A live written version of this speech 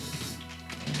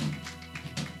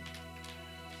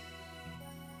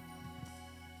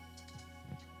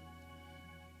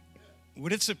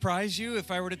Would it surprise you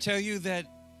if I were to tell you that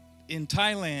in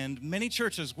Thailand, many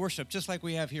churches worship just like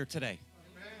we have here today?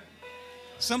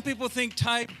 Some people think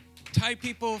Thai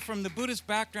people from the Buddhist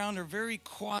background are very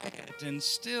quiet and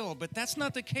still, but that's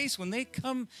not the case. When they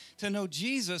come to know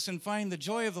Jesus and find the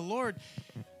joy of the Lord,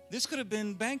 this could have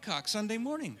been Bangkok Sunday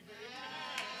morning.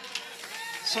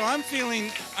 So I'm feeling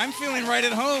right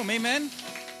at home. Amen.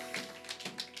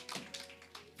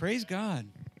 Praise God.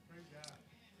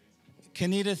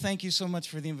 Kenita, thank you so much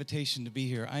for the invitation to be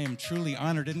here. I am truly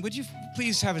honored. And would you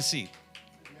please have a seat?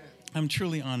 I'm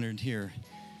truly honored here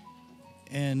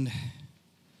and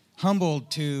humbled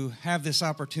to have this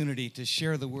opportunity to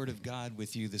share the Word of God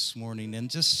with you this morning, and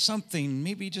just something,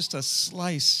 maybe just a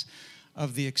slice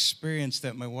of the experience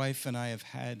that my wife and I have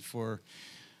had for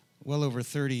well over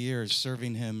 30 years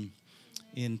serving Him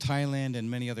in Thailand and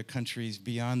many other countries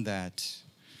beyond that.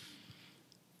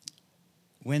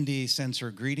 Wendy sends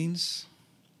her greetings.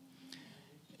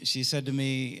 She said to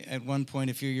me at one point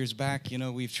a few years back,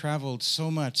 we've traveled so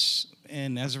much,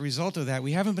 and as a result of that,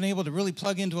 we haven't been able to really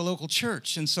plug into a local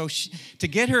church. And so to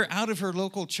get her out of her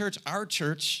local church, our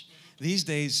church, these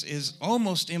days is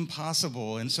almost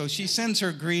impossible. And so she sends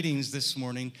her greetings this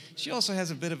morning. She also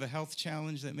has a bit of a health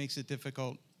challenge that makes it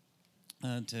difficult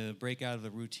to break out of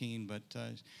the routine, but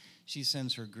she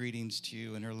sends her greetings to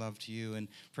you and her love to you. And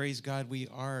praise God, we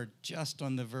are just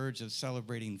on the verge of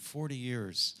celebrating 40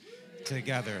 years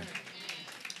together.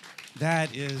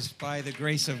 That is by the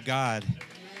grace of God.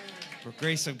 For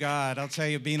grace of God, I'll tell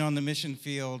you, being on the mission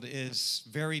field is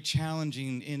very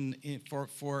challenging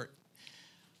for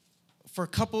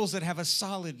couples that have a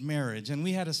solid marriage. And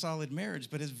we had a solid marriage,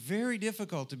 but it's very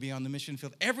difficult to be on the mission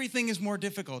field. Everything is more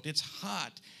difficult. It's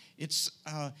hot.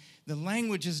 The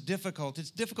language is difficult.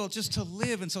 It's difficult just to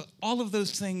live. And so all of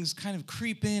those things kind of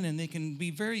creep in, and they can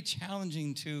be very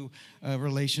challenging to a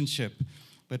relationship.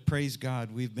 But praise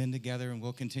God, we've been together and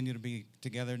we'll continue to be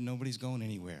together. Nobody's going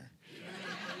anywhere.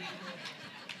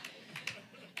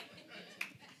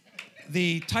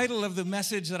 The title of the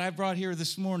message that I brought here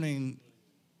this morning,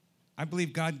 I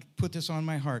believe God put this on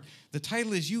my heart. The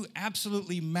title is You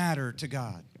Absolutely Matter to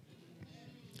God.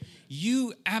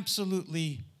 You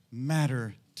absolutely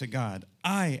matter to God.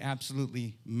 I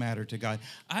absolutely matter to God.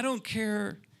 I don't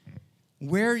care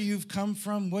where you've come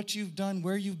from, what you've done,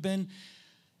 where you've been,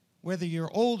 whether you're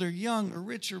old or young or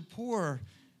rich or poor,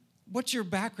 what your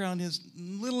background is,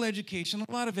 little education,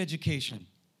 a lot of education.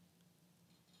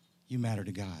 You matter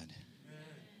to God.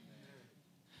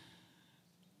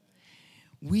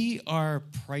 We are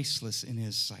priceless in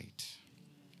His sight.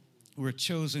 We're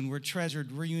chosen, we're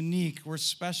treasured, we're unique, we're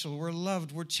special, we're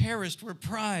loved, we're cherished, we're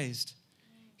prized.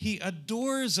 He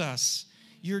adores us.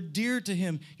 You're dear to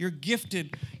Him. You're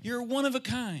gifted. You're one of a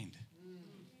kind.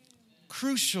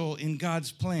 Crucial in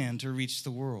God's plan to reach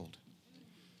the world.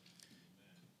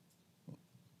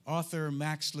 Author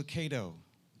Max Lucado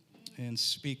and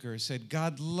speaker said,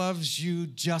 God loves you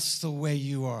just the way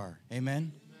you are.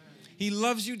 Amen? He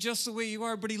loves you just the way you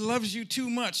are, but He loves you too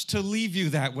much to leave you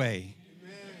that way.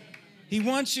 Amen. He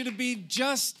wants you to be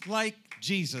just like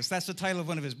Jesus. That's the title of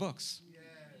one of his books. Yes.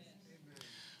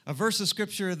 A verse of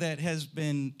scripture that has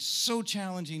been so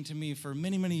challenging to me for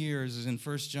many, many years is in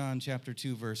 1 John chapter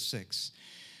 2, verse 6.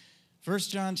 1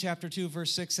 John chapter 2,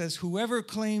 verse 6 says, whoever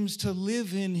claims to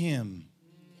live in Him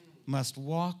must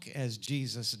walk as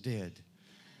Jesus did.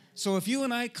 So if you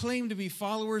and I claim to be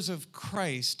followers of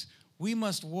Christ, we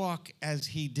must walk as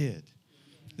He did.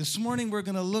 This morning we're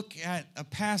going to look at a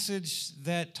passage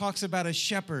that talks about a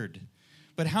shepherd.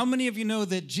 But how many of you know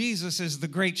that Jesus is the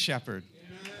great shepherd?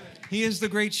 Amen. He is the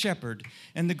great shepherd.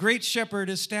 And the great shepherd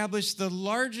established the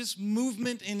largest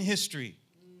movement in history.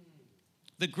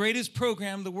 The greatest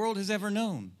program the world has ever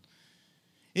known.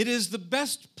 It is the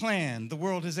best plan the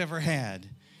world has ever had.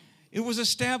 It was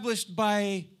established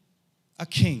by a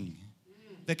king.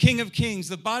 The King of Kings.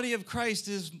 The body of Christ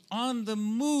is on the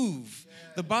move.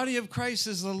 The body of Christ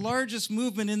is the largest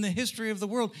movement in the history of the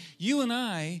world. You and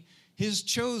I, His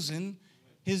chosen,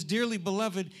 His dearly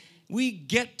beloved, we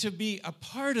get to be a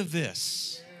part of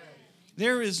this.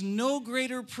 There is no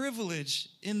greater privilege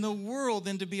in the world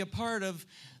than to be a part of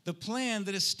the plan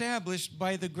that is established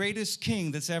by the greatest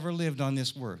king that's ever lived on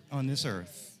this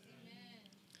earth.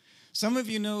 Some of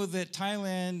you know that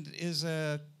Thailand is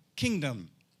a kingdom.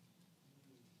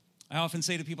 I often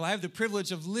say to people, I have the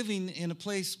privilege of living in a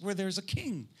place where there's a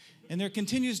king, and there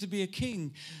continues to be a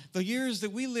king. The years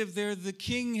that we lived there, the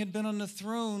king had been on the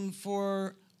throne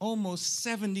for almost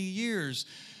 70 years.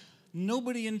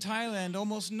 Nobody in Thailand,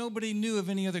 almost nobody knew of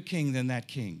any other king than that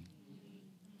king.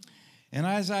 And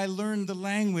as I learned the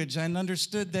language, I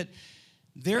understood that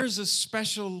there's a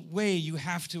special way you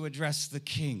have to address the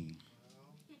king.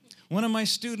 One of my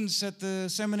students at the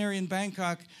seminary in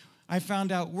Bangkok, I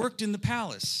found out, worked in the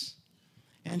palace.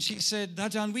 And she said,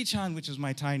 Dajan Wichan, which is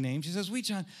my Thai name, she says,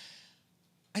 Wichan.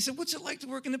 I said, what's it like to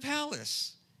work in the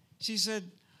palace? She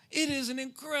said, it is an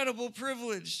incredible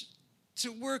privilege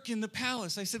to work in the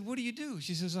palace. I said, what do you do?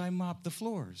 She says, I mop the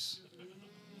floors.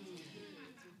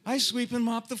 I sweep and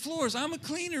mop the floors. I'm a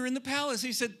cleaner in the palace.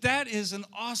 He said, that is an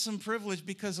awesome privilege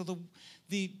because of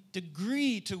the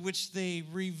degree to which they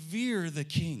revere the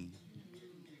king.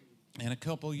 And a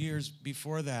couple years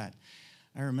before that,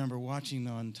 I remember watching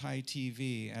on Thai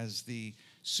TV as the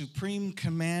supreme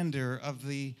commander of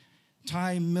the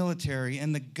Thai military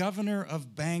and the governor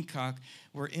of Bangkok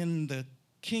were in the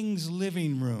king's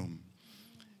living room.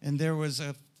 And there was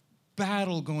a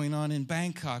battle going on in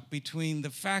Bangkok between the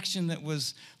faction that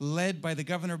was led by the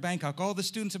governor of Bangkok. All the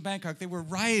students of Bangkok, they were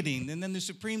rioting. And then the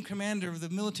supreme commander of the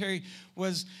military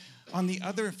was on the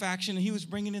other faction. He was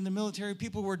bringing in the military.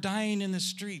 People were dying in the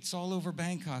streets all over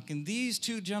Bangkok. And these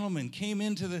two gentlemen came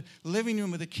into the living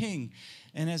room of the king.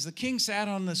 And as the king sat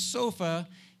on the sofa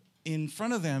in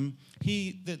front of them,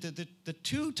 the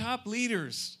two top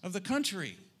leaders of the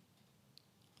country,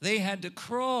 they had to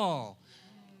crawl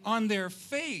on their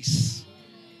face.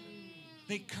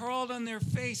 They crawled on their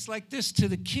face like this to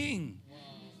the king.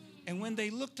 And when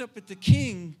they looked up at the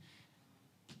king,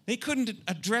 they couldn't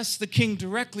address the king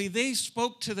directly. They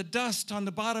spoke to the dust on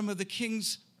the bottom of the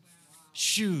king's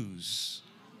shoes.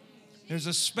 There's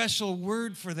a special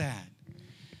word for that.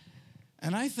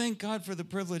 And I thank God for the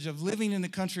privilege of living in a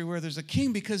country where there's a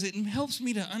king, because it helps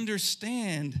me to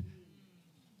understand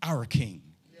our king.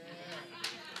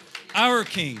 Our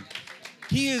king.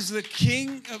 He is the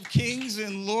King of kings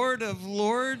and Lord of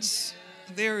lords.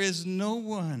 There is no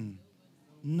one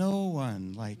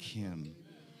like him.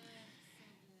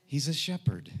 He's a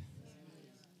shepherd.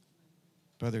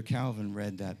 Brother Calvin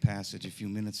read that passage a few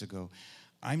minutes ago.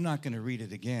 I'm not going to read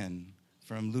it again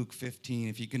from Luke 15.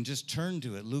 If you can just turn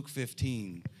to it, Luke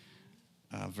 15,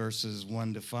 verses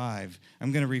 1 to 5.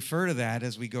 I'm going to refer to that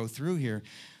as we go through here.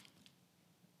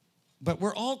 But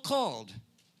we're all called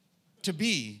to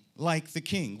be like the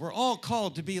king. We're all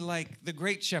called to be like the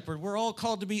great shepherd. We're all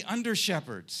called to be under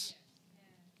shepherds.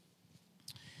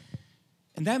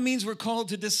 And that means we're called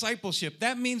to discipleship.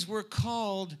 That means we're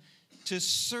called to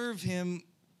serve him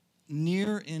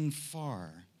near and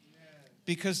far.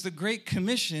 Because the Great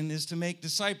Commission is to make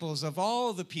disciples of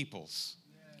all the peoples.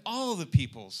 All the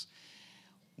peoples.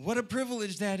 What a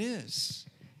privilege that is.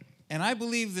 And I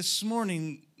believe this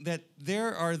morning that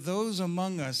there are those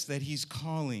among us that he's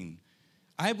calling.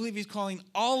 I believe he's calling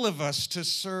all of us to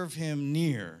serve him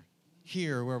near,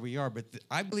 here where we are. But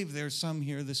I believe there's some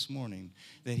here this morning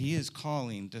that he is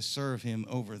calling to serve him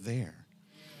over there.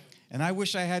 And I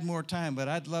wish I had more time, but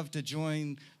I'd love to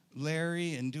join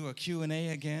Larry and do a Q&A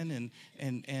again.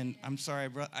 And I'm sorry,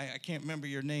 I can't remember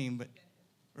your name, but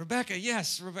Rebecca,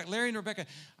 yes, Larry and Rebecca.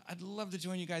 I'd love to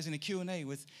join you guys in a Q&A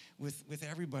with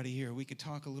everybody here. We could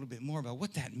talk a little bit more about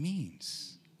what that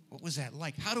means. What was that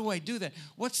like? How do I do that?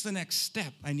 What's the next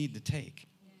step I need to take?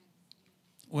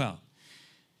 Well,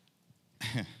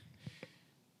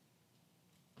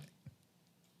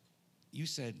 you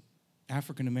said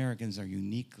African Americans are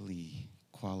uniquely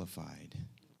qualified.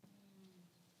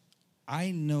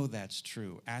 I know that's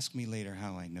true. Ask me later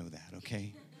how I know that,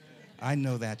 okay? I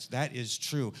know that is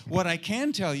true. What I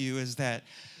can tell you is that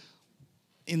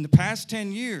in the past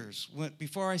 10 years,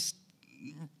 before I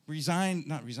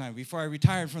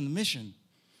retired from the mission,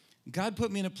 God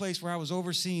put me in a place where I was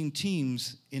overseeing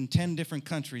teams in 10 different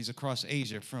countries across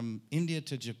Asia, from India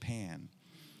to Japan.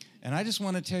 And I just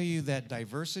want to tell you that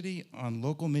diversity on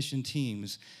local mission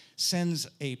teams sends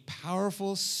a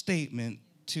powerful statement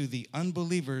to the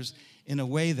unbelievers in a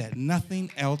way that nothing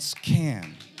else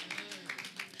can.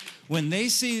 When they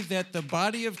see that the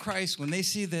body of Christ, when they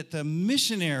see that the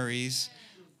missionaries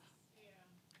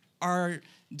are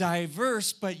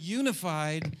diverse but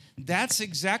unified, that's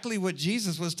exactly what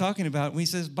Jesus was talking about when he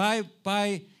says,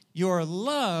 by your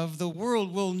love, the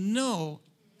world will know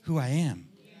who I am.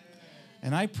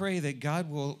 And I pray that God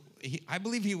will, I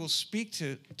believe he will speak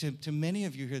to many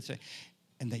of you here today,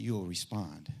 and that you will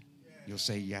respond. You'll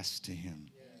say yes to him.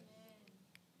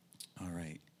 All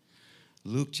right.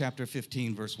 Luke chapter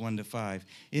 15, verse 1 to 5.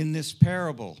 In this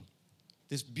parable,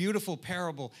 this beautiful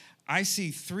parable, I see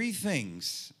three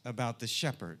things about the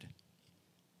shepherd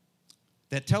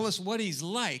that tell us what he's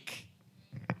like,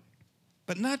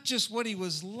 but not just what he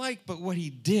was like, but what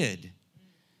he did.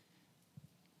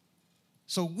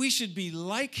 So we should be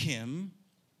like him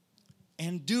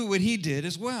and do what he did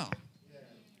as well.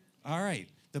 All right.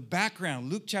 The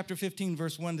background, Luke chapter 15,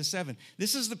 verse 1 to 7.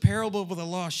 This is the parable of the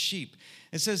lost sheep.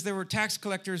 It says there were tax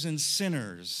collectors and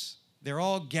sinners. They're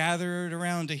all gathered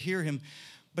around to hear him.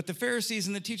 But the Pharisees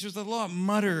and the teachers of the law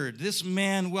muttered, "This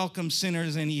man welcomes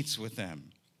sinners and eats with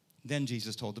them." Then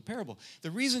Jesus told the parable.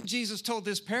 The reason Jesus told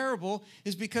this parable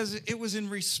is because it was in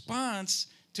response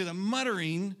to the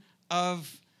muttering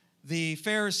of the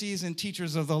Pharisees and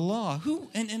teachers of the law. Who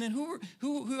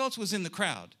else was in the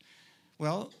crowd?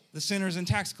 Well, the sinners and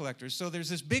tax collectors. So there's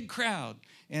this big crowd,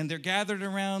 and they're gathered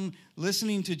around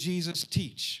listening to Jesus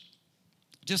teach.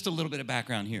 Just a little bit of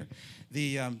background here.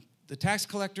 The tax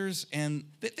collectors, and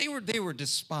they were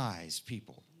despised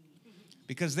people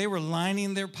because they were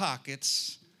lining their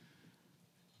pockets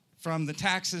from the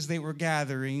taxes they were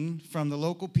gathering from the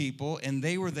local people, and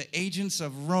they were the agents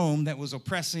of Rome that was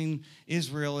oppressing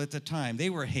Israel at the time.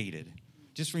 They were hated.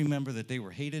 Just remember that they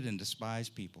were hated and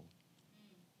despised people.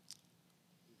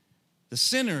 The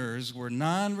sinners were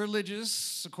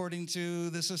non-religious according to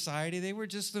the society. They were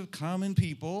just the common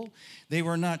people. They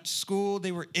were not schooled.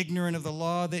 They were ignorant of the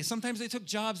law. Sometimes they took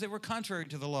jobs that were contrary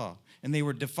to the law, and they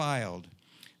were defiled.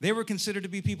 They were considered to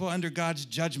be people under God's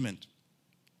judgment.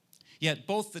 Yet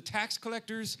both the tax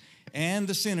collectors and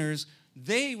the sinners,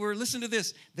 listen to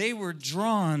this, they were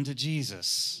drawn to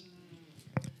Jesus.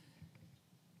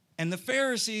 And the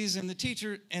Pharisees and the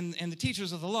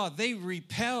teachers of the law, they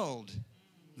repelled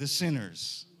the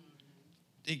sinners,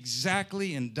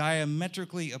 exactly and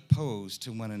diametrically opposed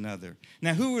to one another.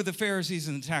 Now, who were the Pharisees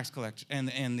and the tax collectors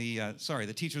and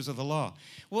the teachers of the law?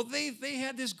 Well, they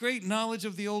had this great knowledge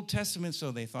of the Old Testament,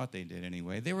 so they thought they did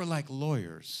anyway. They were like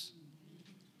lawyers.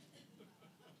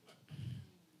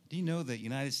 Do you know that the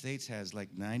United States has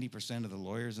like 90% of the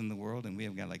lawyers in the world, and we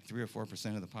have got like 3 or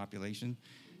 4% of the population?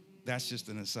 That's just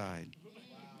an aside.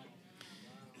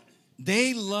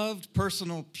 They loved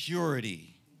personal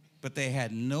purity, but they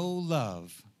had no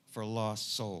love for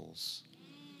lost souls.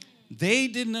 They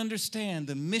didn't understand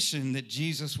the mission that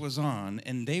Jesus was on,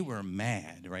 and they were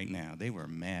mad right now. They were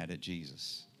mad at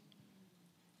Jesus.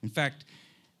 In fact,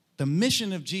 the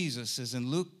mission of Jesus is in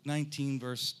Luke 19,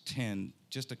 verse 10,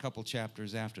 just a couple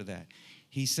chapters after that.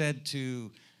 He said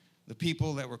to the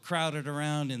people that were crowded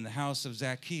around in the house of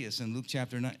Zacchaeus in Luke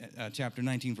chapter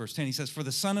 19, verse 10, he says, "For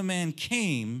the Son of Man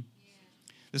came,"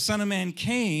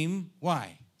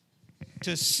 why?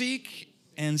 "To seek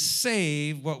and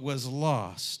save what was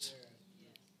lost."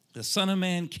 The Son of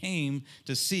Man came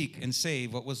to seek and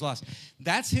save what was lost.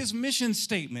 That's his mission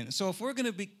statement. So if we're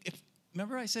going to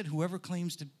remember I said whoever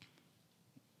claims to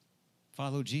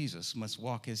follow Jesus must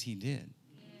walk as he did.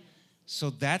 So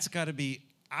that's got to be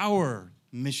our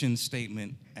mission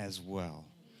statement as well.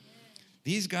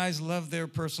 These guys loved their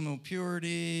personal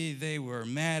purity. They were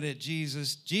mad at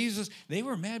Jesus. They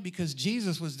were mad because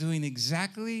Jesus was doing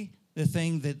exactly the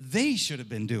thing that they should have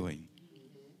been doing.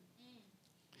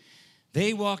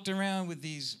 They walked around with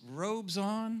these robes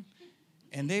on,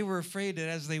 and they were afraid that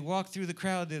as they walked through the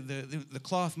crowd, the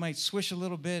cloth might swish a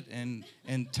little bit and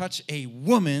touch a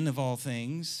woman of all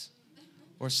things,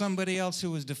 or somebody else who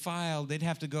was defiled. They'd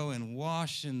have to go and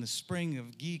wash in the spring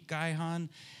of Gihon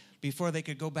before they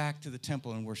could go back to the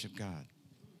temple and worship God.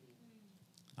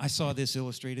 I saw this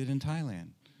illustrated in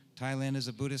Thailand. Thailand is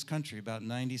a Buddhist country, about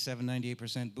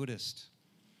 97-98% Buddhist.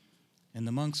 And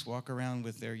the monks walk around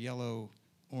with their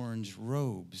yellow-orange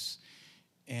robes.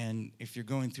 And if you're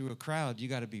going through a crowd, you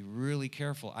got to be really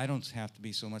careful. I don't have to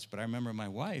be so much, but I remember my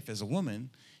wife, as a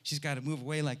woman, she's got to move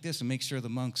away like this and make sure the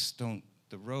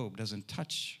robe doesn't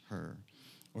touch her,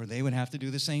 or they would have to do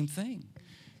the same thing.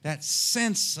 That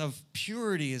sense of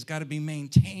purity has got to be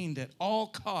maintained at all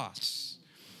costs.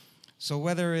 So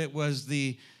whether it was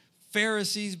the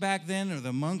Pharisees back then or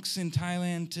the monks in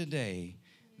Thailand today,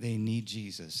 they need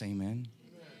Jesus. Amen?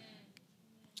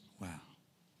 Wow.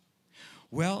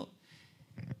 Well,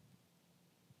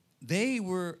 they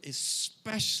were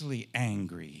especially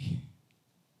angry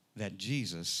that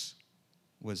Jesus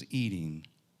was eating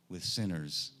with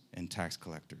sinners and tax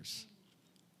collectors.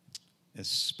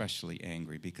 Especially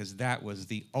angry, because that was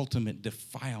the ultimate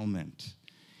defilement.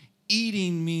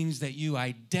 Eating means that you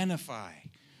identify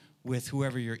with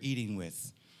whoever you're eating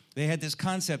with. They had this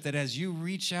concept that as you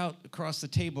reach out across the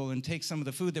table and take some of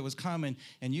the food that was common,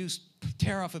 and you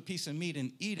tear off a piece of meat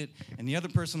and eat it, and the other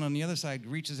person on the other side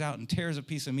reaches out and tears a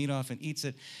piece of meat off and eats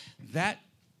it, that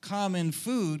common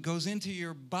food goes into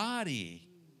your body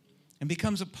and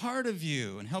becomes a part of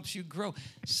you and helps you grow.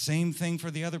 Same thing for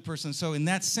the other person. So in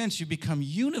that sense, you become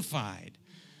unified.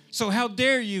 So how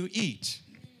dare you eat?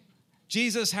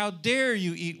 Jesus, how dare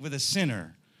you eat with a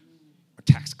sinner or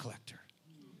tax collector?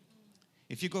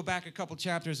 If you go back a couple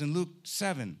chapters in Luke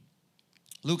 7,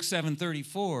 Luke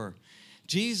 7:34,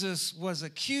 Jesus was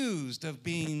accused of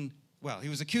being, he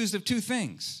was accused of two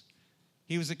things.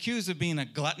 He was accused of being a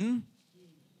glutton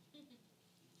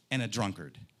and a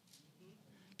drunkard.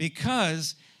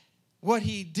 Because what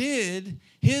he did,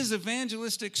 his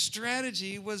evangelistic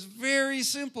strategy was very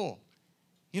simple.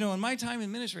 You know, in my time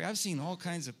in ministry, I've seen all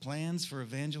kinds of plans for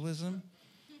evangelism,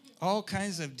 all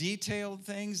kinds of detailed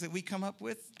things that we come up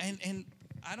with. And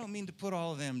I don't mean to put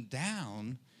all of them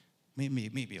down,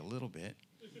 maybe a little bit,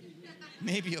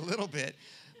 maybe a little bit.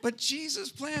 But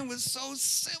Jesus' plan was so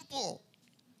simple.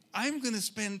 I'm going to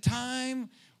spend time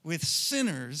with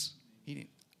sinners.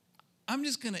 I'm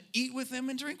just going to eat with them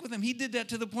and drink with them. He did that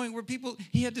to the point where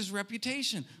he had this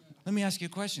reputation. Let me ask you a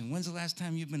question. When's the last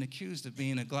time you've been accused of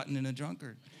being a glutton and a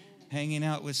drunkard, hanging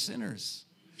out with sinners?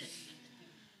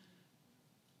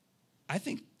 I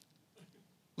think,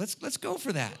 let's go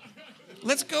for that.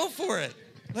 Let's go for it.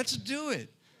 Let's do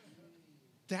it.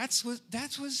 That's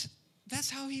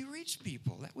how he reached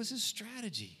people. That was his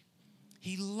strategy.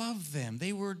 He loved them.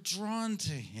 They were drawn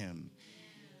to him.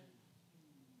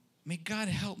 May God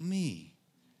help me.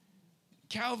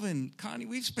 Calvin, Connie,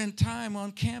 we've spent time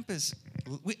on campus.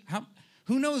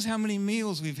 Who knows how many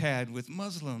meals we've had with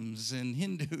Muslims and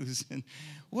Hindus? And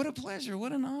what a pleasure,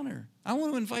 what an honor. I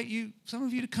want to invite you, some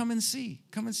of you, to come and see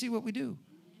what we do.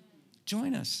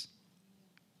 Join us.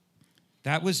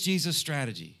 That was Jesus'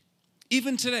 strategy.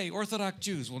 Even today, Orthodox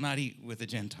Jews will not eat with a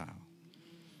Gentile.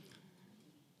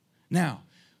 Now,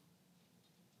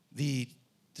 the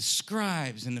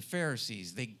scribes and the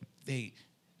Pharisees, they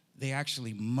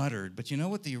actually muttered. But you know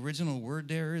what the original word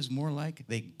there is more like?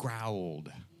 They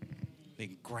growled. They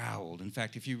growled. In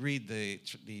fact, if you read the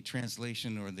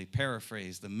translation or the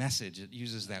paraphrase, the Message, it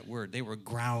uses that word. They were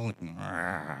growling.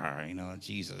 You know,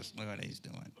 Jesus, look what he's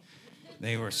doing.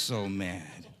 They were so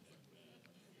mad.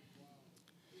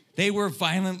 They were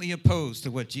violently opposed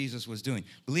to what Jesus was doing,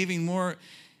 believing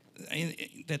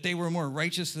that they were more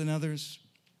righteous than others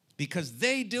because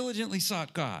they diligently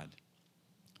sought God.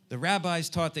 The rabbis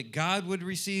taught that God would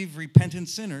receive repentant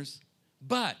sinners,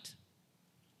 but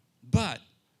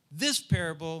this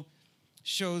parable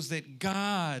shows that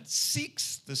God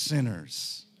seeks the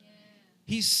sinners.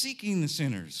 He's seeking the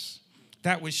sinners.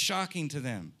 That was shocking to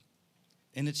them,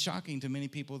 and it's shocking to many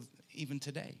people even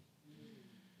today.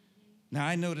 Now,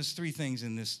 I noticed three things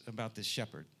about this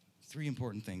shepherd. Three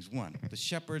important things. One, the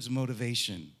shepherd's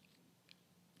motivation.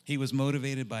 He was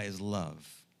motivated by his love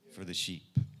for the sheep.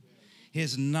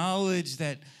 His knowledge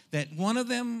that one of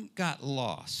them got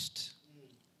lost.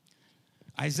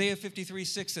 Isaiah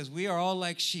 53:6 says, we are all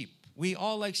like sheep. We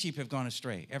all like sheep have gone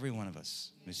astray. Every one of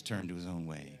us has turned to his own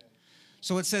way.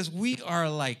 So it says we are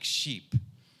like sheep.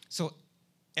 So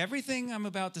everything I'm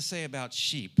about to say about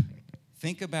sheep,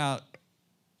 think about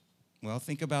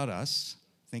us.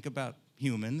 Think about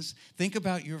humans. Think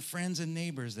about your friends and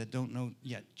neighbors that don't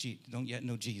yet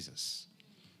know Jesus.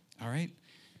 All right?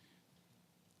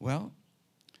 Well,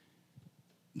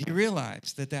 do you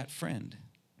realize that friend,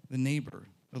 the neighbor,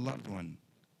 the loved one,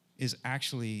 is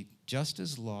actually just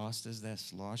as lost as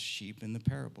this lost sheep in the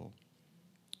parable?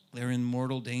 They're in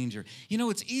mortal danger. You know,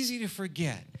 it's easy to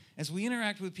forget as we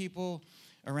interact with people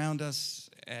around us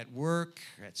at work,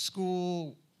 at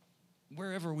school,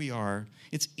 wherever we are,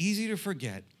 it's easy to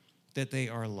forget that they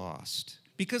are lost.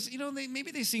 Because, you know,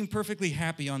 maybe they seem perfectly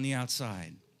happy on the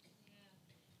outside.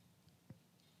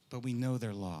 But we know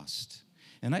they're lost.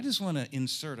 And I just want to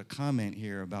insert a comment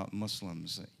here about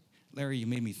Muslims. Larry, you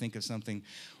made me think of something.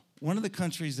 One of the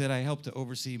countries that I helped to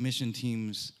oversee mission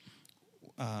teams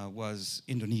was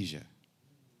Indonesia.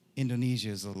 Indonesia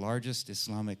is the largest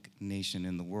Islamic nation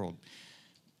in the world.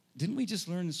 Didn't we just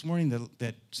learn this morning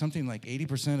that something like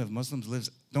 80% of Muslims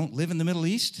don't live in the Middle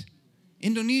East?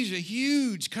 Indonesia,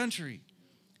 huge country.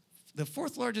 The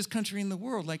fourth largest country in the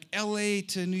world, like LA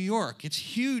to New York. It's a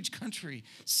huge country,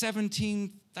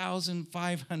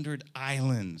 17,500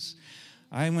 islands.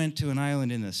 I went to an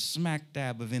island in the smack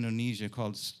dab of Indonesia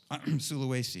called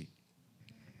Sulawesi.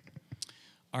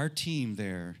 Our team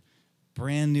there,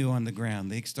 brand new on the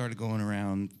ground, they started going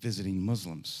around visiting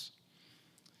Muslims.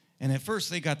 And at first,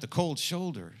 they got the cold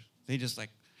shoulder. And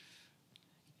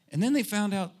then they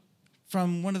found out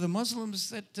from one of the Muslims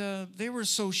that they were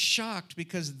so shocked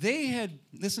because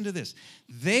listen to this,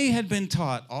 they had been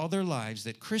taught all their lives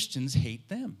that Christians hate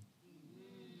them.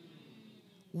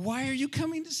 Why are you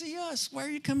coming to see us? Why are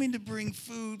you coming to bring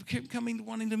food,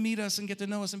 wanting to meet us and get to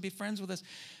know us and be friends with us?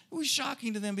 It was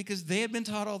shocking to them because they had been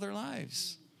taught all their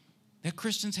lives that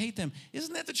Christians hate them.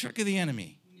 Isn't that the trick of the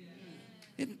enemy?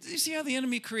 You see how the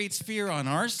enemy creates fear on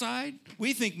our side?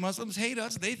 We think Muslims hate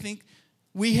us. They think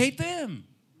we hate them.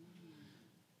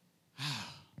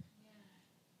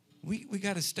 We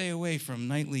got to stay away from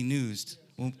nightly news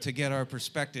to get our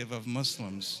perspective of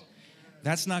Muslims.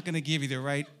 That's not going to give you the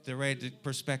right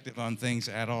perspective on things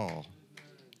at all.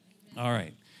 All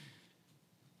right.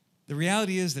 The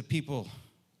reality is that people,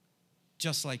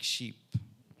 just like sheep,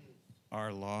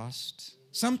 are lost.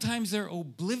 Sometimes they're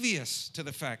oblivious to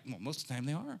the fact, well, most of the time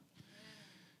they are.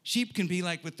 Sheep can be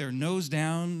like with their nose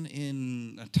down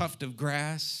in a tuft of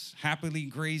grass, happily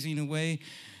grazing away,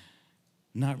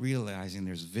 not realizing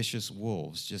there's vicious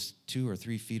wolves just 2 or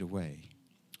 3 feet away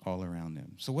all around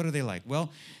them. So what are they like?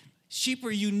 Well, sheep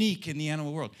are unique in the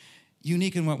animal world.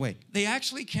 Unique in what way? They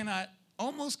actually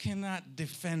almost cannot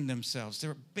defend themselves.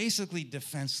 They're basically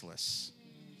defenseless.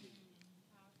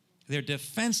 They're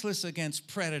defenseless against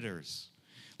predators.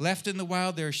 Left in the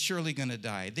wild, they're surely going to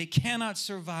die. They cannot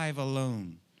survive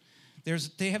alone.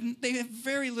 They have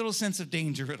very little sense of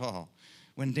danger at all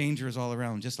when danger is all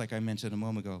around, just like I mentioned a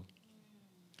moment ago.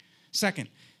 Second,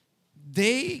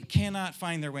 they cannot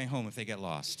find their way home if they get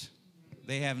lost.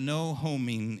 They have no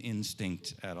homing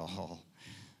instinct at all.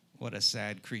 What a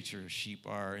sad creature sheep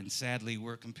are, and sadly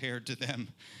we're compared to them.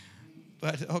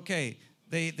 But okay,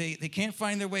 they can't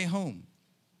find their way home.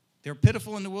 They're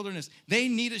pitiful in the wilderness. They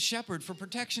need a shepherd for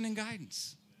protection and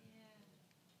guidance.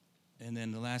 And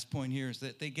then the last point here is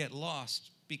that they get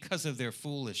lost because of their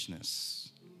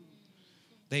foolishness.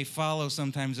 They follow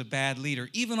sometimes a bad leader,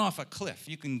 even off a cliff.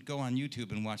 You can go on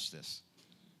YouTube and watch this.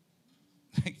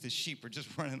 Like the sheep are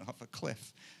just running off a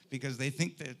cliff because they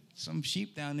think that some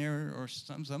sheep down there or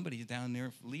somebody down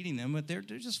there leading them, but they're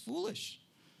just foolish.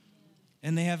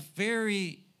 And they have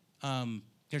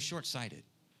they're short-sighted.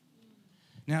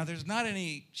 Now, there's not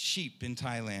any sheep in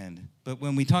Thailand, but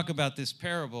when we talk about this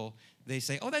parable, they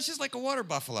say, oh, that's just like a water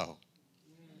buffalo.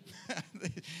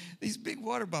 These big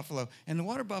water buffalo. And the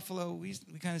water buffalo, we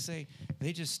kind of say,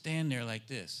 they just stand there like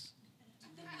this.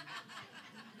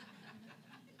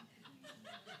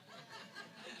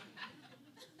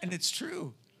 And it's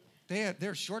true.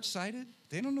 They're short-sighted.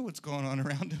 They don't know what's going on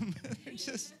around them.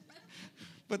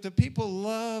 But the people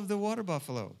love the water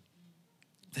buffalo.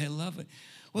 They love it.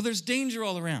 Well, there's danger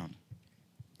all around.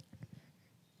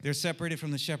 They're separated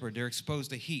from the shepherd. They're exposed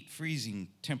to heat, freezing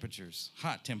temperatures,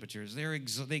 hot temperatures.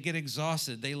 They get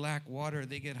exhausted. They lack water.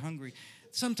 They get hungry.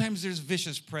 Sometimes there's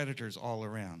vicious predators all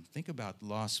around. Think about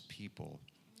lost people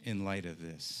in light of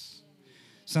this.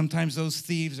 Sometimes those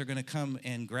thieves are going to come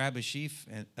and grab a sheep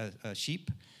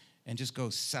and just go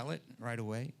sell it right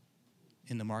away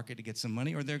in the market to get some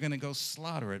money, or they're going to go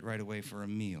slaughter it right away for a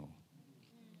meal.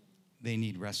 They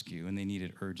need rescue, and they need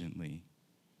it urgently.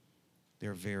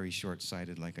 They're very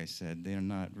short-sighted, like I said. They're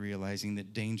not realizing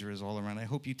that danger is all around. I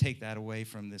hope you take that away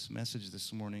from this message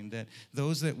this morning, that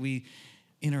those that we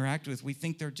interact with, we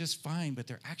think they're just fine, but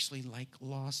they're actually like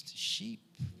lost sheep,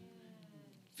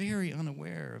 very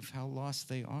unaware of how lost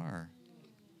they are.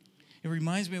 It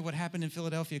reminds me of what happened in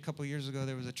Philadelphia a couple years ago.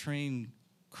 There was a train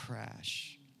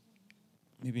crash,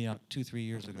 maybe 2-3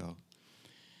 years ago.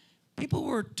 People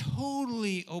were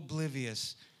totally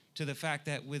oblivious to the fact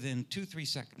that within 2-3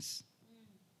 seconds,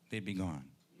 they'd be gone.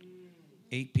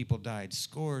 8 people died,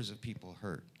 scores of people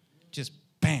hurt. Just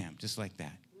bam, just like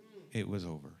that. It was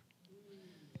over.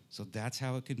 So that's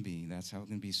how it can be. That's how it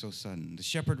can be so sudden. The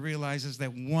shepherd realizes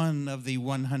that one of the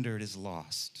 100 is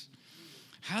lost.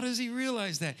 How does he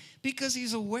realize that? Because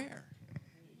he's aware.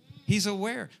 He's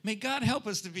aware. May God help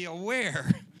us to be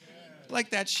aware, like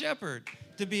that shepherd,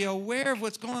 to be aware of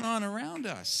what's going on around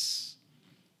us.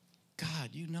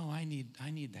 God, I need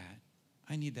that.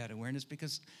 I need that awareness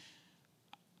because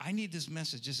I need this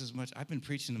message just as much. I've been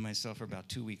preaching to myself for about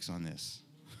 2 weeks on this.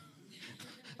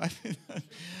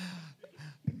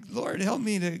 Lord, help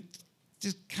me to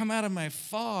just come out of my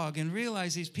fog and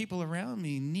realize these people around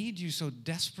me need you so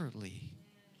desperately,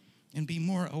 and be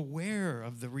more aware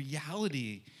of the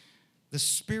reality, the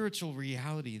spiritual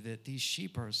reality that these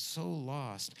sheep are so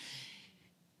lost.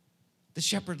 The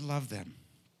shepherd loved them.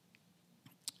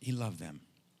 He loved them,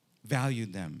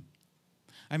 valued them.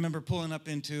 I remember pulling up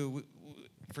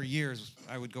for years,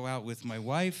 I would go out with my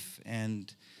wife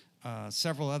and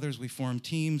several others. We formed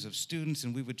teams of students,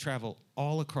 and we would travel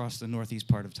all across the northeast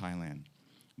part of Thailand,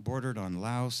 bordered on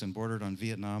Laos and bordered on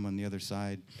Vietnam on the other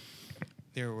side.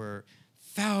 There were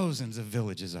thousands of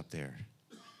villages up there.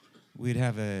 We'd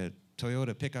have a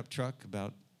Toyota pickup truck,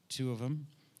 about 2 of them.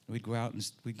 We'd go out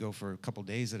and we'd go for a couple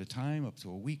days at a time, up to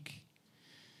a week.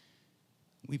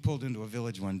 We pulled into a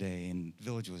village one day, and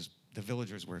the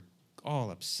villagers were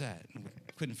all upset. We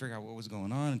couldn't figure out what was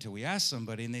going on until we asked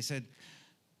somebody, and they said,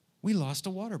 "We lost a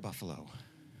water buffalo."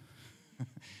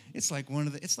 It's like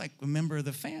a member of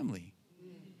the family.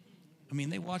 I mean,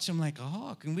 they watched him like a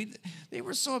hawk. And they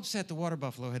were so upset the water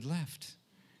buffalo had left.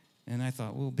 And I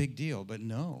thought, well, big deal. But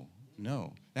no.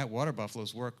 That water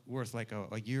buffalo's worth like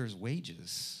a year's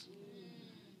wages.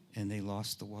 And they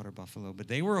lost the water buffalo. But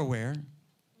they were aware.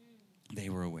 They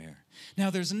were aware. Now,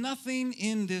 there's nothing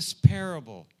in this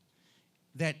parable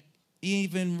that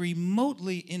even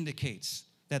remotely indicates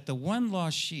that the one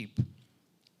lost sheep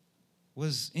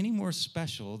was any more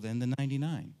special than the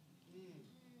 99.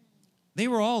 They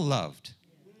were all loved.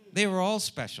 They were all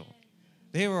special.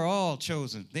 They were all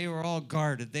chosen. They were all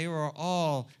guarded. They were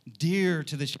all dear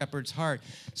to the shepherd's heart.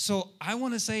 So I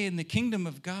want to say in the kingdom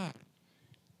of God,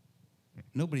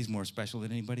 nobody's more special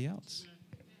than anybody else.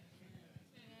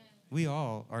 We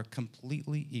all are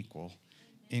completely equal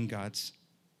in God's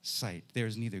sight.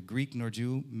 There's neither Greek nor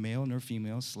Jew, male nor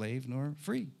female, slave nor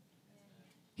free.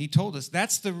 He told us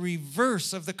that's the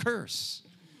reverse of the curse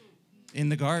in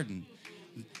the garden.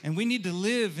 And we need to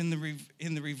live in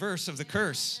the reverse of the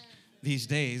curse these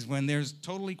days when there's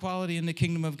total equality in the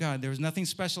kingdom of God. There was nothing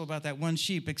special about that one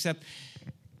sheep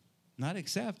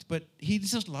but he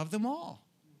just loved them all.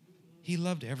 He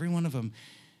loved every one of them.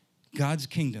 God's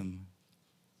kingdom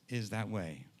is that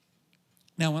way.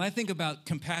 Now, when I think about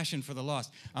compassion for the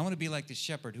lost, I want to be like the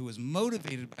shepherd who was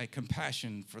motivated by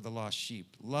compassion for the lost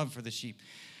sheep, love for the sheep.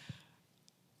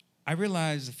 I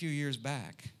realized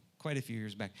quite a few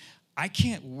years back, I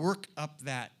can't work up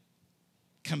that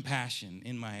compassion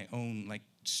in my own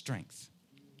strength.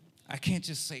 I can't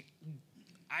just say,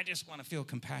 I just want to feel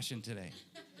compassion today.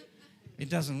 It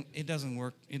doesn't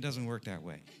work that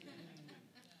way.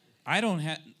 I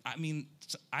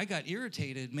got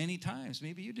irritated many times.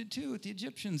 Maybe you did too at the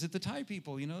Egyptians, at the Thai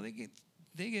people.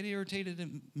 They get irritated at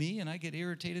me and I get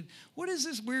irritated. What is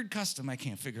this weird custom I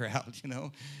can't figure out,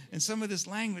 And some of this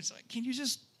language, can you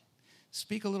just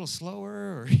speak a little slower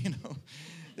or,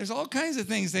 There's all kinds of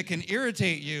things that can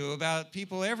irritate you about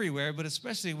people everywhere, but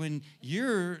especially when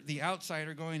you're the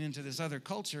outsider going into this other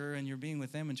culture and you're being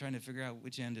with them and trying to figure out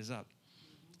which end is up.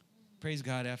 Praise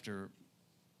God, after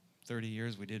 30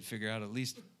 years, we did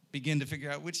begin to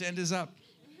figure out which end is up.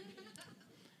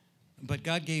 But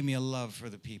God gave me a love for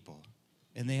the people,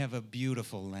 and they have a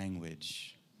beautiful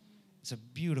language. It's a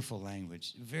beautiful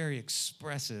language, very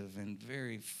expressive and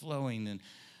very flowing. And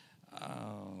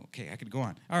okay, I could go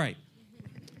on. All right.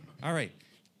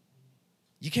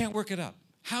 You can't work it up.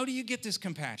 How do you get this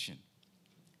compassion?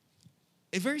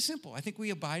 It's very simple. I think we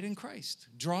abide in Christ,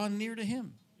 draw near to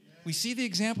him. We see the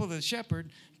example of the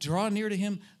shepherd, draw near to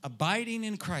him. Abiding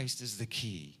in Christ is the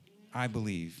key, I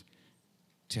believe,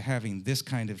 to having this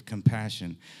kind of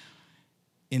compassion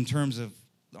in terms of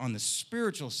on the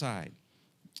spiritual side.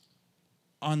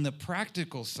 On the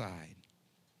practical side,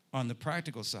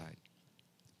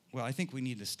 well, I think we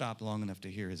need to stop long enough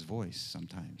to hear his voice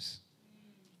sometimes.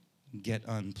 Get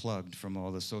unplugged from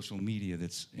all the social media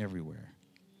that's everywhere.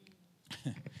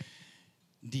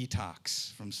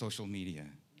 Detox from social media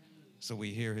so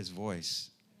we hear his voice,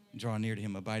 draw near to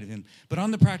him, abide in him. But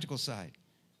on the practical side,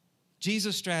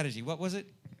 Jesus' strategy, what was it?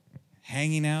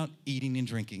 Hanging out, eating, and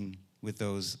drinking with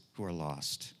those who are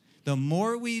lost. The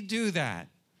more we do that,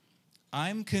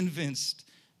 I'm convinced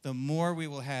the more we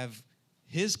will have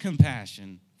his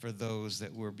compassion for those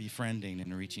that we're befriending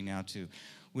and reaching out to,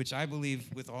 which I believe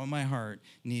with all my heart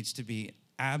needs to be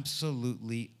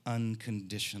absolutely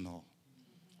unconditional.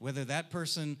 Whether that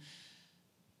person,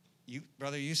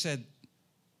 you said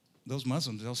those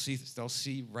Muslims, they'll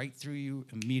see right through you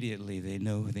immediately. They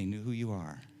knew who you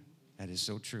are. That is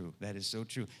so true.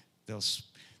 They'll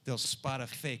spot a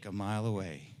fake a mile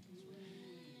away.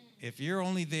 If you're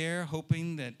only there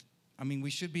hoping that,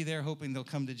 we should be there hoping they'll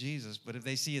come to Jesus, but if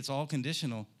they see it's all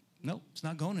conditional, nope, it's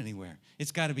not going anywhere.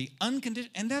 It's got to be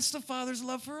unconditional, and that's the Father's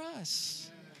love for us.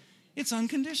 It's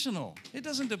unconditional. It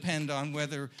doesn't depend on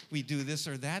whether we do this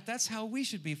or that. That's how we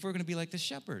should be if we're going to be like the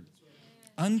shepherd.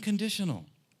 Unconditional.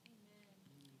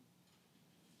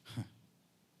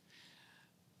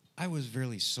 I was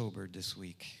really sobered this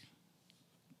week.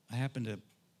 I happened to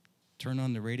turn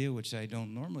on the radio, which I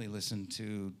don't normally listen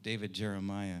to, David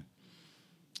Jeremiah.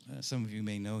 Some of you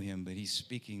may know him, but he's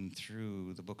speaking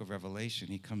through the book of Revelation.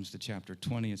 He comes to chapter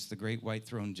 20. It's the great white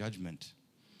throne judgment.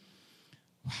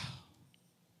 Wow.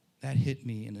 That hit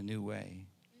me in a new way.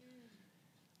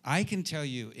 I can tell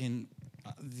you in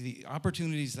the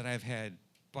opportunities that I've had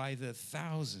by the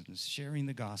thousands sharing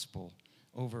the gospel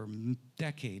over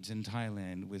decades in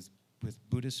Thailand with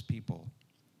Buddhist people,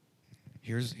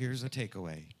 here's a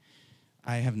takeaway.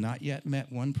 I have not yet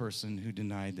met one person who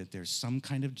denied that there's some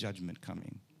kind of judgment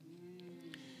coming.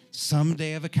 Some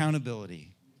day of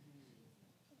accountability.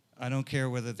 I don't care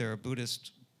whether they're a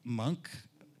Buddhist monk,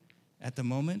 at the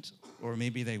moment, or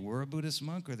maybe they were a Buddhist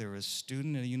monk, or they were a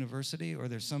student at a university, or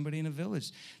there's somebody in a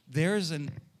village. There's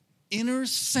an inner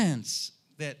sense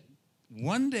that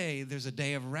one day there's a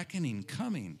day of reckoning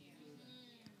coming.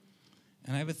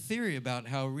 And I have a theory about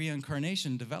how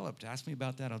reincarnation developed. Ask me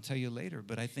about that, I'll tell you later.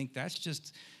 But I think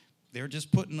they're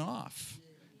just putting off.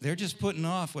 They're just putting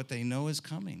off what they know is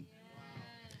coming.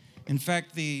 In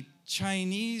fact, the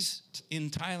Chinese in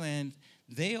Thailand,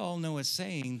 they all know a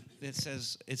saying that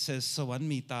says,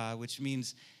 Sawanmita, which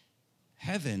means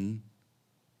heaven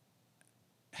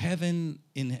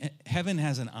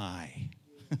has an eye.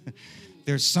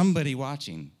 There's somebody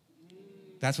watching.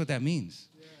 That's what that means.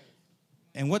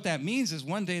 And what that means is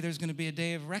one day there's going to be a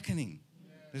day of reckoning.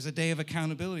 There's a day of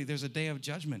accountability. There's a day of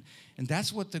judgment. And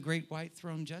that's what the great white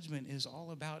throne judgment is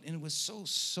all about. And it was so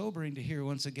sobering to hear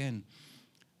once again.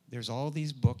 There's all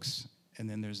these books, and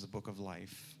then there's the book of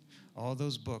life. All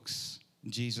those books,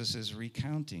 Jesus is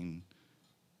recounting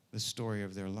the story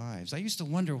of their lives. I used to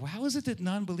wonder, well, how is it that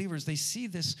non-believers, they see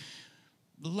this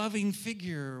loving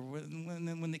figure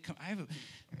when they come?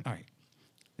 All right.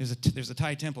 There's a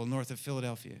Thai temple north of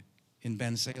Philadelphia in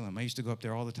Ben Salem. I used to go up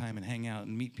there all the time and hang out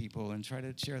and meet people and try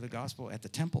to share the gospel at the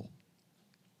temple.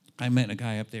 I met a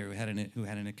guy up there who had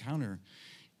an encounter.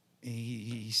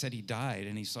 He said he died,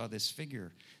 and he saw this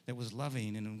figure that was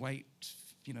loving and in white,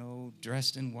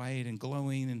 dressed in white and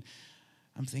glowing. And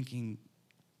I'm thinking,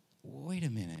 wait a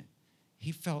minute.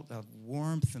 He felt a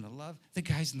warmth and a love. The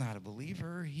guy's not a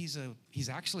believer. He's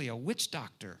actually a witch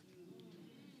doctor.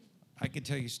 I could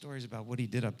tell you stories about what he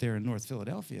did up there in North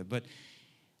Philadelphia, but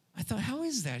I thought, how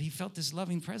is that? He felt this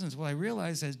loving presence. Well, I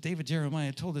realized as David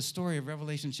Jeremiah told the story of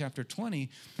Revelation chapter 20,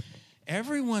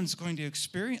 everyone's going to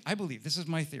experience, I believe, this is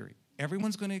my theory,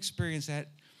 everyone's going to experience that,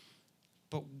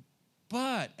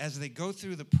 but as they go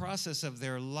through the process of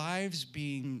their lives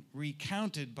being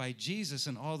recounted by Jesus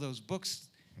and all those books,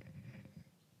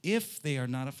 if they are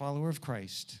not a follower of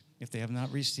Christ, if they have not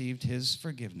received his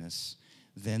forgiveness,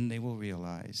 then they will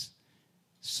realize,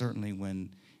 certainly when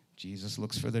Jesus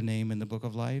looks for their name in the book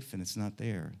of life and it's not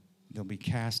there, they'll be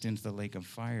cast into the lake of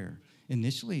fire.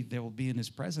 Initially, they will be in his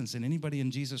presence, and anybody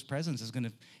in Jesus' presence is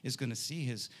going to see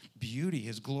his beauty,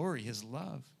 his glory, his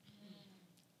love.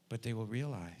 But they will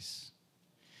realize.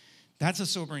 That's a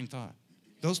sobering thought.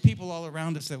 Those people all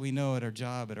around us that we know at our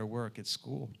job, at our work, at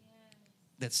school,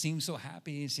 that seem so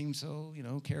happy, seem so,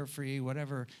 carefree,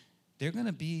 whatever, they're going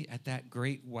to be at that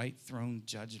great white throne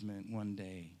judgment one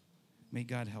day. May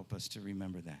God help us to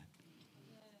remember that.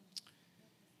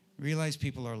 Realize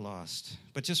people are lost,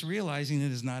 but just realizing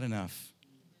it is not enough.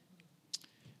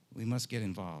 We must get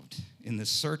involved in the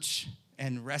search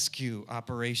and rescue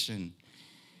operation.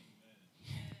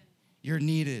 You're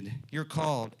needed. You're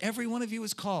called. Every one of you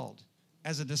is called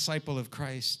as a disciple of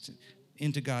Christ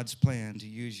into God's plan to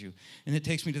use you. And it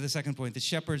takes me to the second point, the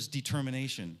shepherd's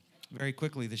determination. Very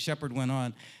quickly, the shepherd went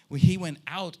on. He went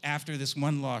out after this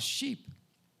one lost sheep.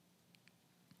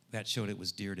 That showed it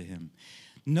was dear to him.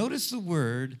 Notice the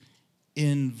word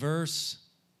in verse,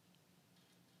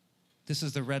 this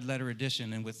is the red letter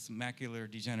edition, and with macular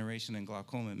degeneration and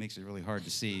glaucoma, it makes it really hard to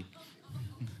see.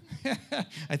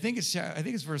 I think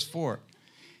it's verse 4.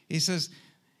 He says,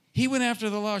 he went after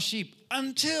the lost sheep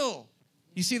until,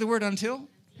 you see the word until?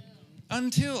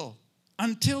 Until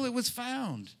it was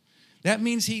found. That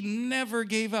means he never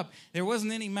gave up. There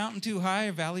wasn't any mountain too high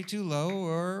or valley too low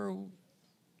or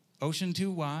ocean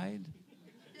too wide.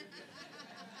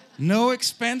 No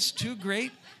expense too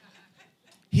great.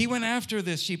 He went after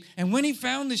this sheep. And when he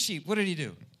found the sheep, what did he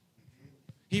do?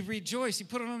 He rejoiced. He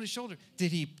put it on his shoulder.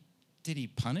 Did he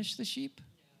punish the sheep?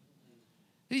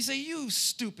 Did he say, you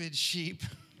stupid sheep?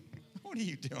 What are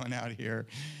you doing out here?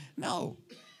 No.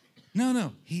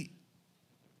 He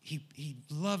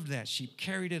loved that sheep,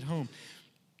 carried it home.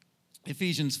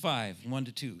 Ephesians 5,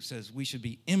 1-2 says we should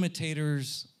be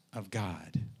imitators of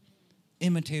God.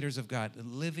 Imitators of God,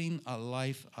 living a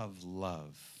life of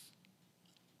love.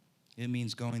 It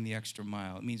means going the extra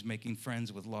mile. It means making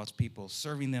friends with lost people,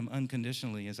 serving them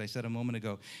unconditionally, as I said a moment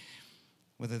ago,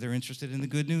 whether they're interested in the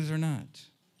good news or not.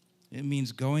 It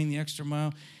means going the extra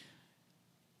mile.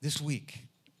 This week,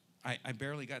 I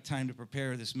barely got time to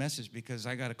prepare this message because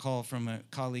I got a call from a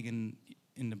colleague in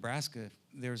Nebraska.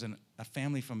 There's a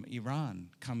family from Iran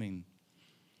coming.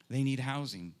 They need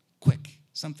housing, quick.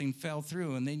 Something fell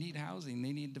through, and they need housing.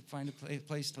 They need to find a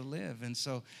place to live. And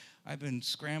so I've been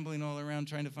scrambling all around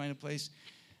trying to find a place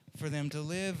for them to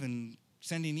live and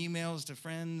sending emails to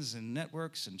friends and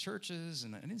networks and churches.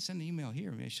 And I didn't send an email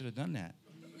here. Maybe I should have done that.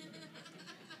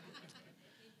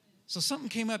 So something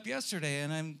came up yesterday,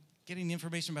 and I'm getting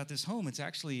information about this home. It's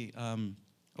actually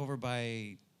over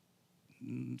by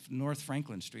North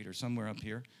Franklin Street or somewhere up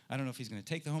here. I don't know if he's going to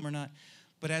take the home or not.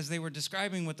 But as they were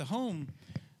describing what the home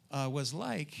was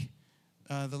like,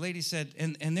 the lady said,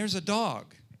 and there's a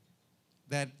dog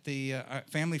that the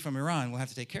family from Iran will have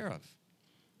to take care of.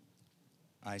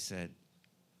 I said,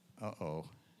 uh-oh.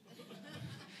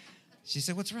 She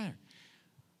said, what's the matter?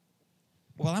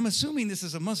 Well, I'm assuming this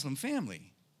is a Muslim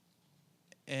family.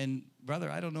 And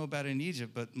brother, I don't know about in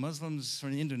Egypt, but Muslims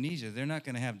from Indonesia, they're not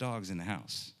going to have dogs in the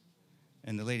house.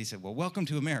 And the lady said, well, welcome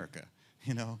to America,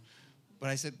 you know. But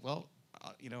I said, well,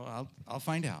 I'll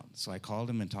find out. So I called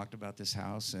him and talked about this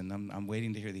house, and I'm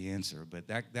waiting to hear the answer. But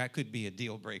that could be a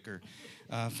deal breaker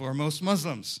for most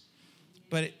Muslims.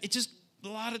 But it just a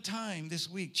lot of time this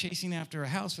week chasing after a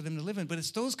house for them to live in. But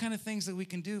it's those kind of things that we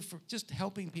can do for just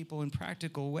helping people in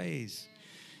practical ways,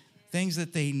 things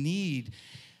that they need.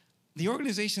 The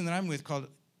organization that I'm with, called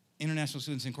International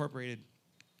Students Incorporated,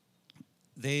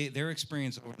 their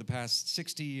experience over the past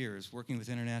 60 years working with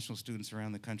international students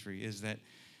around the country is that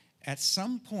at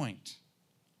some point,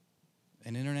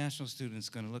 an international student is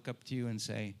going to look up to you and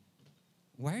say,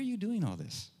 why are you doing all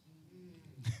this?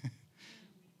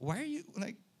 Why are you,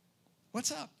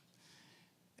 what's up?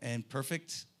 And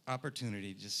perfect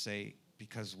opportunity to just say,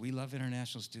 because we love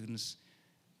international students,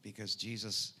 because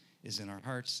Jesus is in our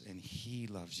hearts and he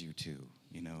loves you too,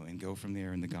 and go from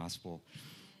there in the gospel.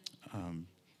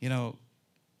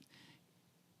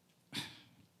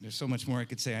 There's so much more I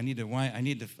could say. I need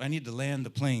to land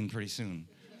the plane pretty soon.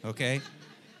 Okay,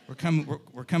 we're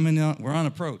coming out. We're on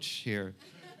approach here.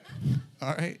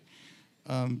 All right,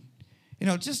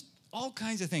 just all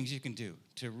kinds of things you can do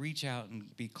to reach out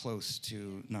and be close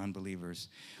to non-believers.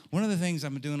 One of the things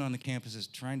I'm doing on the campus is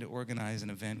trying to organize an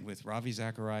event with Ravi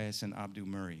Zacharias and Abdu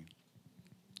Murray.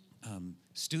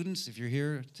 Students, if you're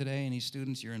here today, any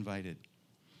students, you're invited.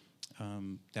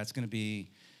 That's going to be.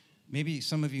 Maybe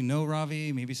some of you know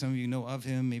Ravi, maybe some of you know of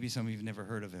him, maybe some of you have never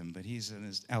heard of him, but he's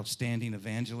an outstanding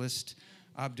evangelist.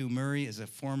 Abdu Murray is a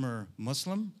former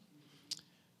Muslim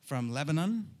from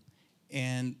Lebanon,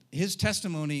 and his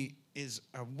testimony is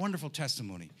a wonderful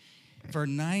testimony. For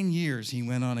 9 years, he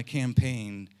went on a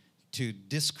campaign to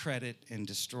discredit and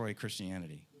destroy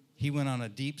Christianity. He went on a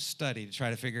deep study to try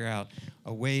to figure out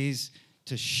ways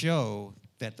to show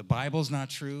that the Bible's not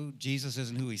true, Jesus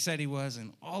isn't who he said he was,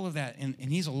 and all of that. And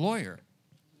he's a lawyer.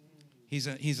 He's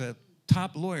a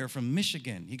top lawyer from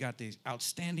Michigan. He got the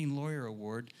Outstanding Lawyer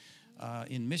Award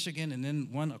in Michigan and then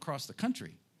one across the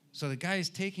country. So the guy is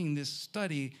taking this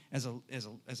study as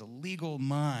a legal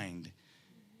mind.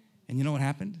 And you know what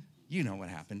happened? You know what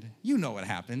happened. You know what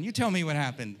happened. You tell me what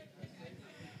happened.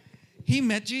 He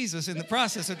met Jesus in the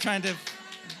process of trying to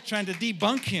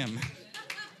debunk him.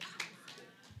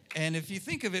 And if you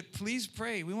think of it, please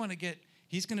pray.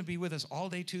 He's going to be with us all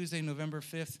day Tuesday, November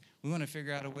 5th. We want to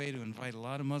figure out a way to invite a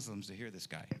lot of Muslims to hear this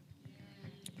guy.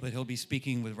 But he'll be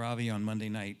speaking with Ravi on Monday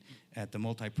night at the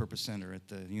Multipurpose Center at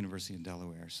the University of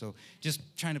Delaware. So just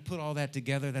trying to put all that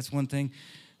together, that's one thing.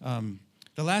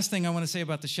 The last thing I want to say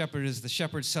about the shepherd is the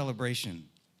shepherd celebration.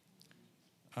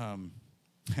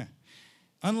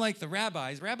 Unlike the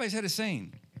rabbis had a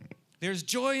saying, there's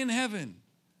joy in heaven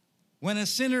when a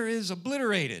sinner is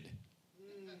obliterated.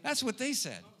 That's what they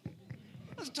said.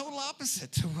 That's total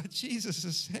opposite to what Jesus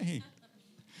is saying.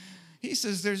 He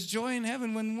says there's joy in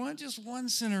heaven when just one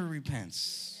sinner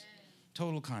repents.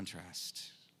 Total contrast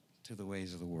to the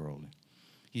ways of the world.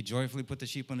 He joyfully put the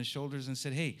sheep on his shoulders and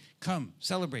said, hey, come,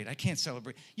 celebrate. I can't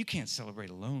celebrate. You can't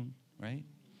celebrate alone, right?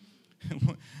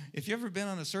 If you've ever been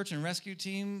on a search and rescue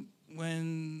team,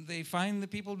 when they find the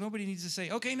people, nobody needs to say,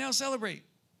 okay, now celebrate.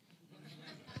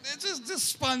 It's just this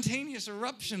spontaneous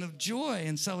eruption of joy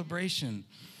and celebration.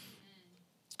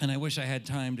 And I wish I had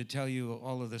time to tell you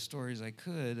all of the stories I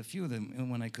could, a few of them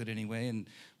when I could anyway.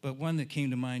 But one that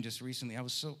came to mind just recently, I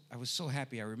was so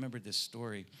happy I remembered this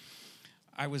story.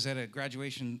 I was at a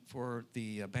graduation for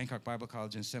the Bangkok Bible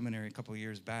College and Seminary a couple of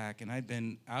years back, and I'd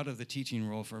been out of the teaching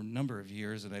role for a number of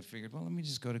years, and I figured, well, let me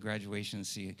just go to graduation and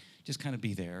see, just kind of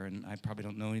be there, and I probably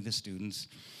don't know any of the students.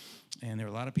 And there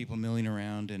were a lot of people milling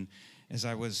around, and as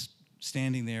I was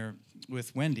standing there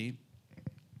with Wendy,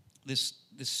 this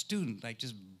student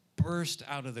just burst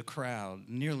out of the crowd,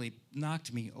 nearly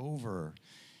knocked me over.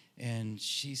 And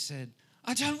she said,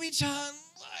 Ajahn Wee-chan,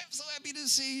 I'm so happy to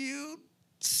see you.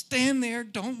 Stand there,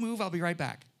 don't move, I'll be right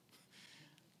back.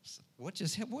 What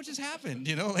just happened?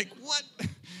 What?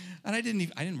 And I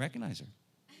didn't recognize her.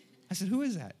 I said, who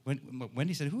is that?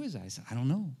 Wendy said, who is that? I said, I don't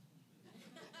know.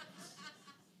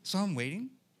 So I'm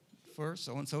waiting for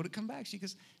so-and-so to come back. She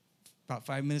goes, about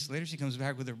 5 minutes later, she comes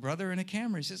back with her brother and a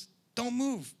camera. She says, don't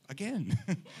move again.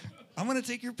 I'm going to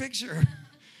take your picture.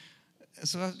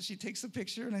 So she takes the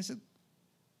picture, and I said,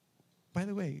 by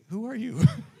the way, who are you?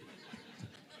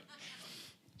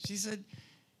 She said,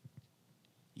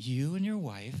 you and your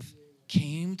wife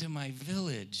came to my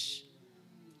village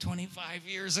 25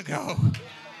 years ago.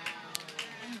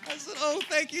 I said, oh,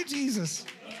 thank you, Jesus.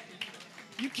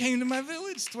 You came to my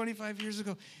village 25 years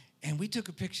ago. And we took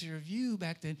a picture of you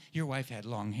back then. Your wife had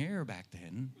long hair back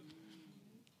then.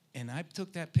 And I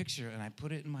took that picture and I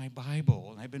put it in my Bible.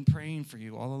 And I've been praying for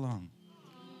you all along.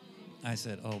 I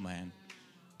said, oh, man,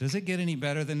 does it get any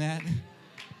better than that?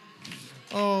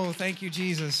 Oh, thank you,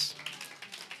 Jesus.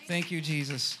 Thank you,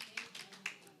 Jesus.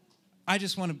 I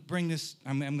just want to bring this,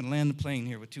 I'm going to land the plane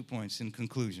here with 2 points in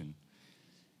conclusion.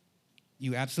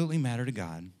 You absolutely matter to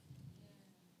God.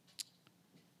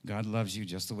 God loves you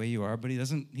just the way you are, but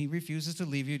he refuses to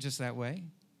leave you just that way.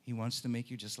 He wants to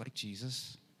make you just like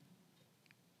Jesus.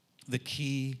 The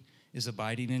key is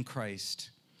abiding in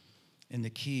Christ, and the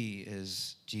key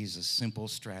is Jesus' simple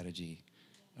strategy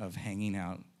of hanging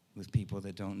out with people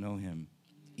that don't know him.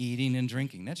 Eating and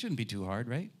drinking. That shouldn't be too hard,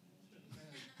 right?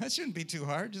 That shouldn't be too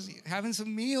hard. Just having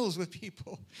some meals with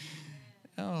people.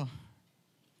 Oh.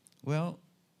 Well,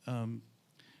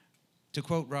 to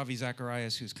quote Ravi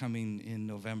Zacharias, who's coming in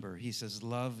November, he says,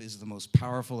 love is the most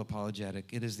powerful apologetic.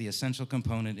 It is the essential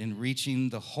component in reaching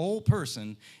the whole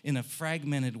person in a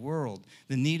fragmented world.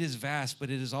 The need is vast, but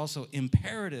it is also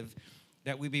imperative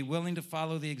that we be willing to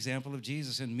follow the example of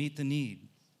Jesus and meet the need.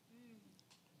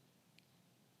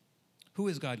 Who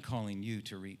is God calling you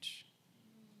to reach?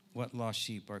 What lost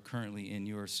sheep are currently in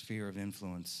your sphere of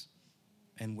influence?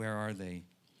 And where are they?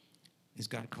 Is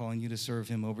God calling you to serve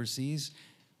him overseas?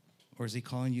 Or is he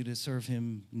calling you to serve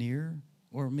him near?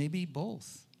 Or maybe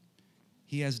both.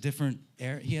 He has different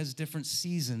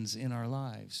seasons in our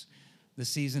lives. The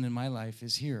season in my life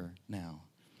is here now.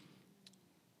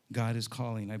 God is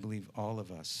calling, I believe, all of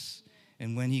us.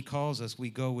 And when he calls us, we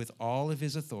go with all of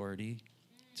his authority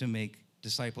to make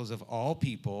disciples of all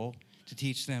people, to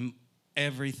teach them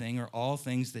everything or all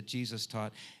things that Jesus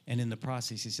taught. And in the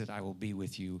process, he said, I will be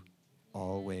with you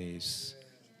always.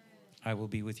 I will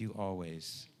be with you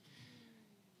always.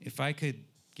 If I could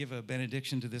give a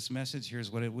benediction to this message,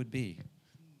 here's what it would be.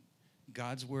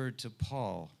 God's word to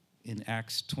Paul in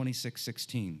Acts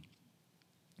 26:16.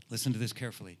 Listen to this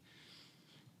carefully.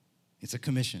 It's a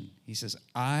commission. He says,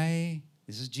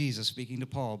 this is Jesus speaking to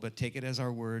Paul, but take it as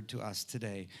our word to us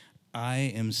today.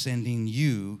 I am sending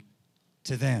you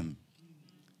to them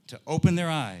to open their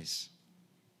eyes.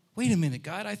 Wait a minute,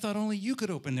 God, I thought only you could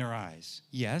open their eyes.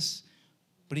 Yes,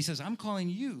 but he says, I'm calling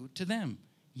you to them.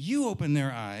 You open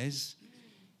their eyes.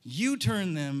 You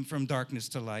turn them from darkness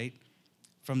to light,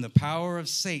 from the power of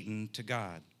Satan to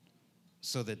God,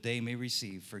 so that they may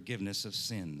receive forgiveness of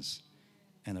sins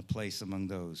and a place among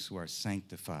those who are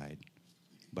sanctified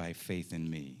by faith in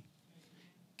me.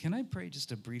 Can I pray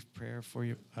just a brief prayer for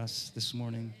us this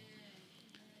morning?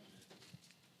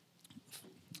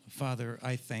 Father,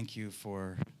 I thank you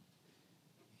for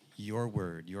your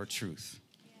word, your truth.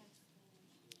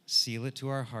 Seal it to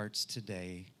our hearts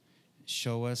today.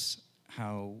 Show us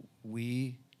how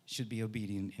we should be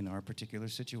obedient in our particular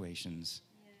situations.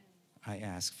 I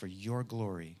ask for your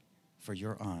glory, for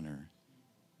your honor.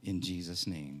 In Jesus'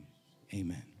 name,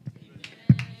 amen.